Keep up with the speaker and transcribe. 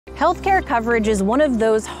Healthcare coverage is one of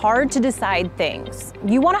those hard to decide things.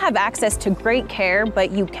 You want to have access to great care,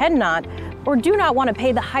 but you cannot or do not want to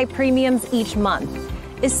pay the high premiums each month,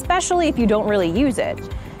 especially if you don't really use it.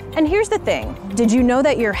 And here's the thing, did you know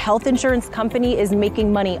that your health insurance company is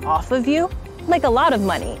making money off of you? Like a lot of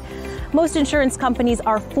money. Most insurance companies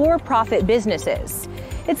are for-profit businesses.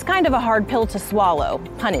 It's kind of a hard pill to swallow,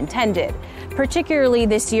 pun intended, particularly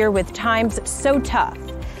this year with times so tough.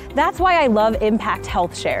 That's why I love Impact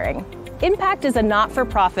Health Sharing. Impact is a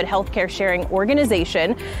not-for-profit healthcare sharing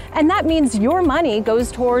organization, and that means your money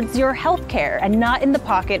goes towards your healthcare and not in the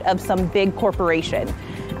pocket of some big corporation.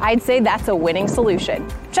 I'd say that's a winning solution.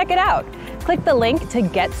 Check it out. Click the link to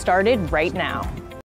get started right now.